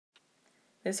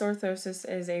This orthosis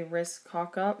is a wrist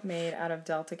cock-up made out of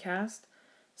delta cast.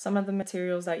 Some of the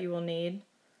materials that you will need: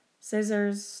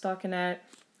 scissors, stockinette,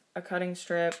 a cutting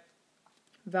strip,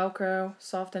 Velcro,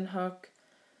 soften hook,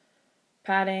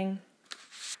 padding,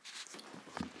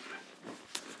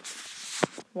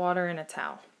 water, and a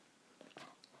towel.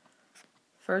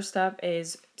 First step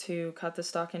is to cut the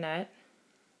stockinette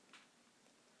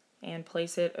and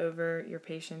place it over your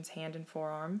patient's hand and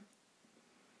forearm.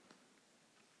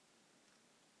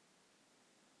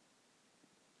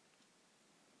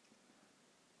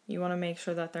 You want to make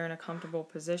sure that they're in a comfortable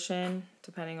position,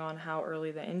 depending on how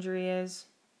early the injury is.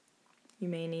 You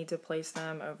may need to place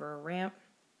them over a ramp.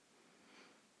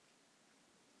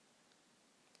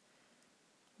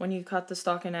 When you cut the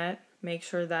stockinette, make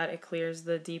sure that it clears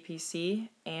the DPC,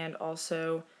 and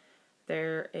also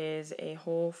there is a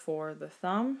hole for the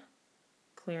thumb,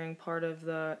 clearing part of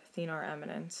the thenar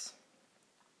eminence.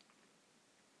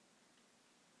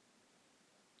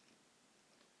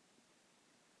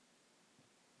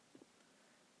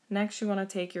 Next, you want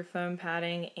to take your foam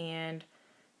padding and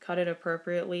cut it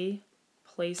appropriately,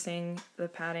 placing the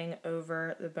padding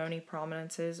over the bony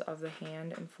prominences of the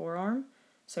hand and forearm.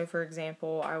 So for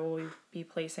example, I will be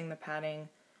placing the padding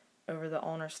over the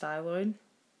ulnar styloid.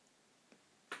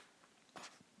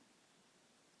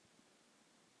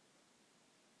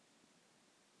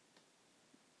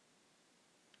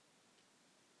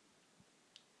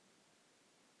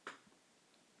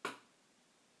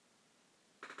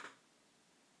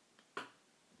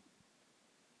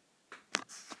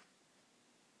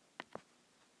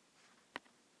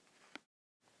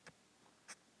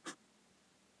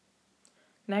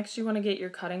 Next, you want to get your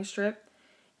cutting strip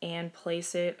and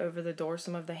place it over the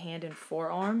dorsum of the hand and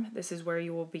forearm. This is where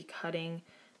you will be cutting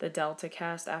the delta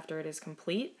cast after it is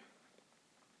complete.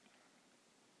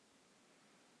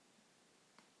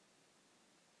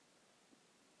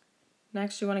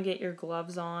 Next, you want to get your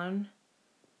gloves on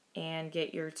and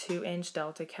get your 2-inch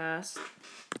delta cast.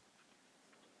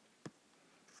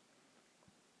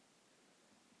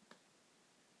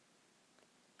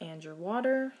 And your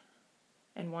water.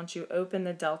 And once you open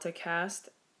the delta cast,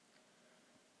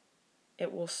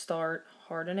 it will start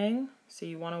hardening. So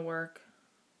you want to work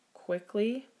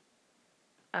quickly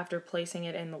after placing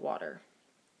it in the water.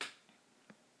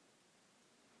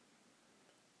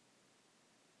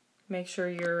 Make sure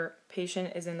your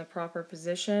patient is in the proper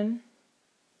position.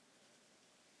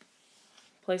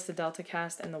 Place the delta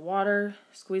cast in the water,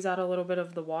 squeeze out a little bit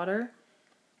of the water,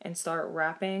 and start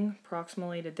wrapping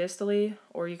proximally to distally,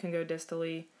 or you can go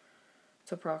distally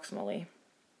to proximally.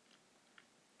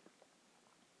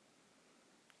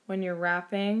 When you're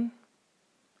wrapping,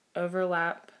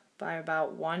 overlap by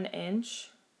about 1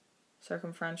 inch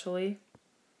circumferentially,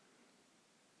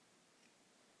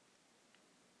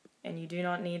 and you do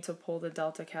not need to pull the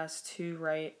delta cast too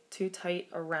tight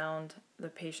around the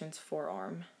patient's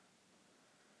forearm.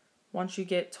 Once you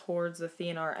get towards the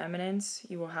thenar eminence,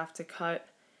 you will have to cut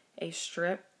a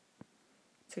strip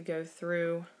to go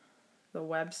through the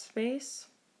web space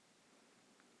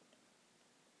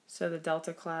so the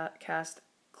delta cast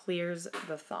clears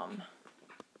the thumb.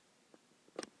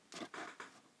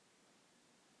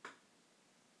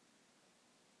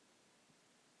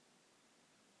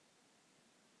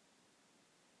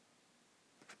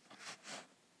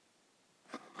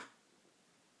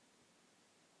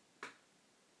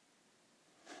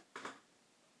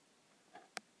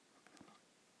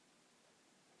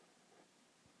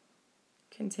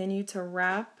 Continue to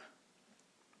wrap,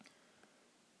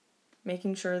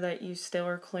 making sure that you still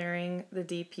are clearing the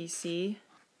DPC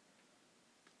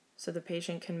so the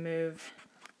patient can move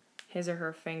his or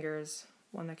her fingers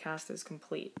when the cast is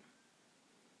complete.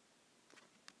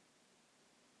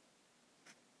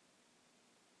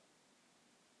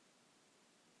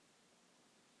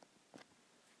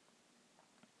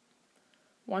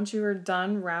 Once you are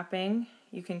done wrapping,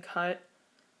 you can cut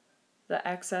the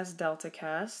excess delta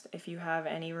cast if you have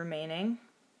any remaining.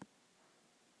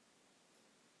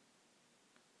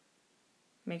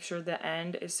 Make sure the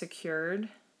end is secured.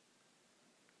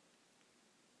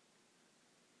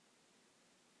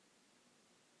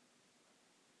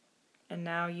 And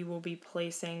now you will be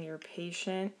placing your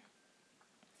patient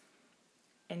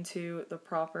into the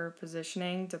proper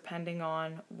positioning depending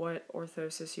on what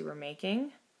orthosis you are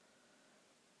making.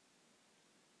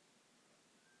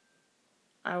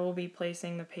 I will be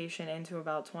placing the patient into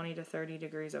about 20 to 30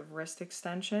 degrees of wrist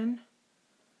extension,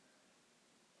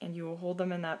 and you will hold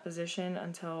them in that position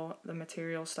until the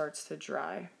material starts to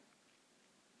dry.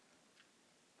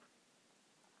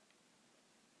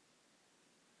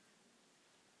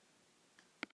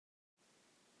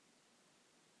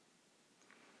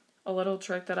 A little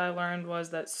trick that I learned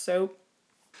was that soap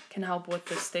can help with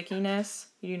the stickiness.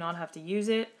 You do not have to use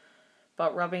it,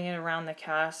 but rubbing it around the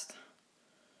cast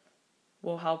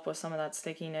will help with some of that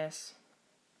stickiness.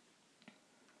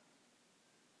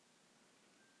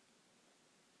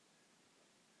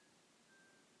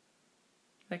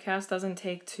 The cast doesn't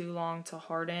take too long to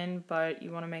harden, but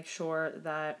you want to make sure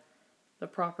that the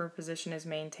proper position is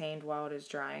maintained while it is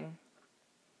drying.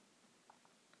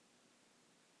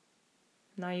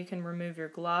 Now you can remove your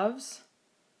gloves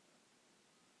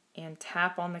and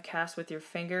tap on the cast with your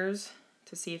fingers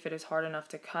to see if it is hard enough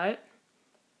to cut.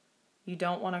 You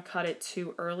don't want to cut it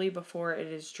too early before it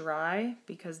is dry,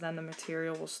 because then the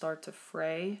material will start to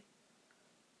fray.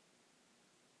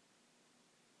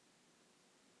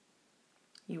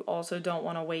 You also don't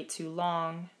want to wait too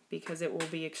long, because it will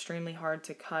be extremely hard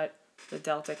to cut the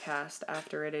delta cast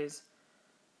after it is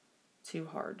too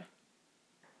hard.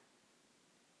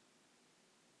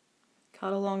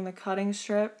 Cut along the cutting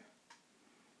strip,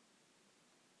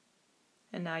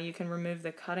 and now you can remove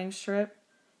the cutting strip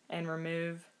and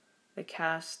remove the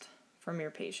cast from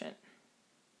your patient.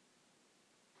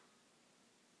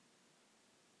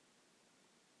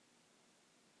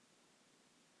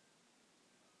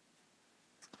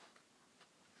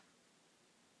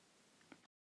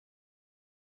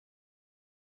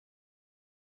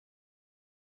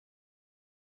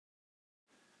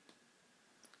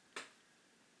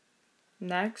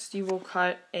 Next, you will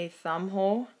cut a thumb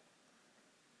hole,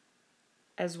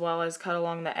 as well as cut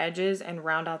along the edges and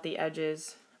round out the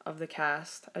edges of the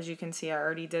cast. As you can see, I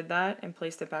already did that and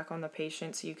placed it back on the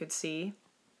patient so you could see.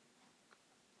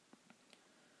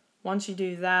 Once you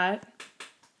do that,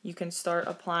 you can start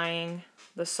applying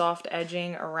the soft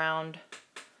edging around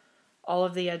all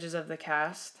of the edges of the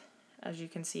cast, as you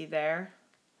can see there.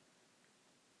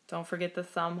 Don't forget the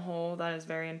thumb hole, that is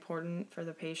very important for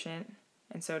the patient,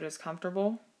 and so it is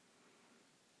comfortable.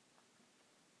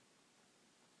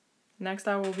 Next,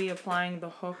 I will be applying the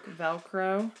hook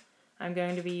Velcro. I'm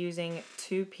going to be using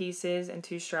 2 pieces and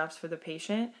 2 straps for the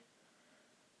patient.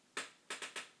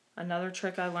 Another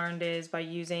trick I learned is by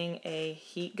using a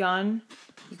heat gun,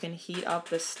 you can heat up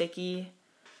the sticky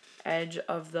edge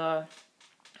of the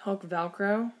hook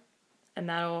Velcro, and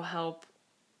that will help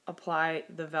apply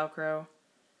the Velcro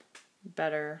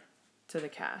better to the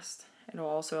cast. It will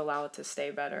also allow it to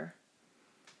stay better.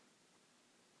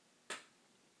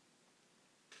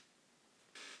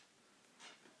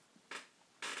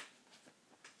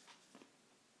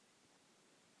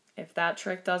 If that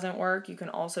trick doesn't work, you can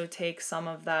also take some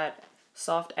of that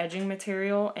soft edging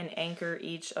material and anchor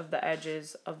each of the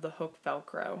edges of the hook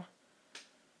Velcro,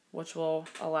 which will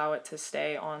allow it to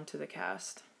stay onto the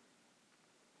cast.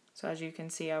 So as you can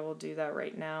see, I will do that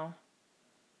right now.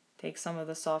 Take some of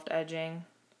the soft edging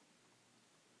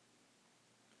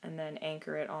and then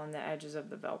anchor it on the edges of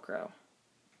the Velcro.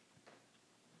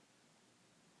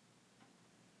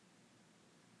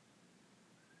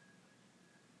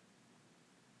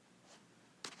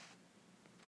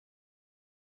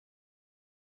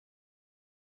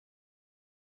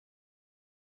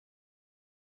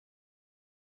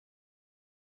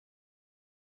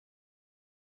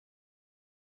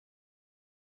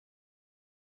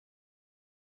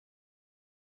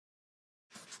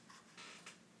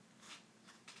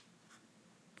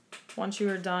 Once you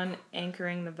are done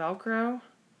anchoring the Velcro,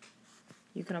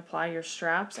 you can apply your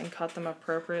straps and cut them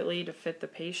appropriately to fit the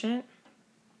patient.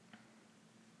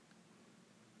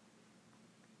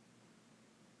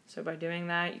 So by doing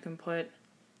that, you can put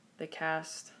the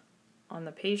cast on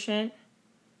the patient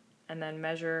and then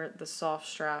measure the soft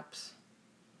straps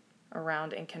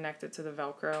around and connect it to the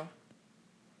Velcro.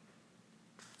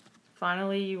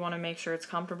 Finally, you want to make sure it's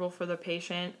comfortable for the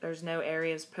patient. There's no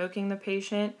areas poking the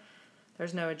patient.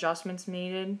 There's no adjustments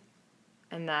needed,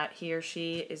 and that he or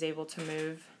she is able to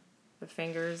move the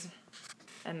fingers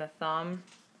and the thumb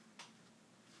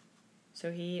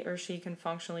so he or she can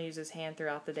functionally use his hand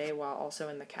throughout the day while also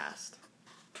in the cast.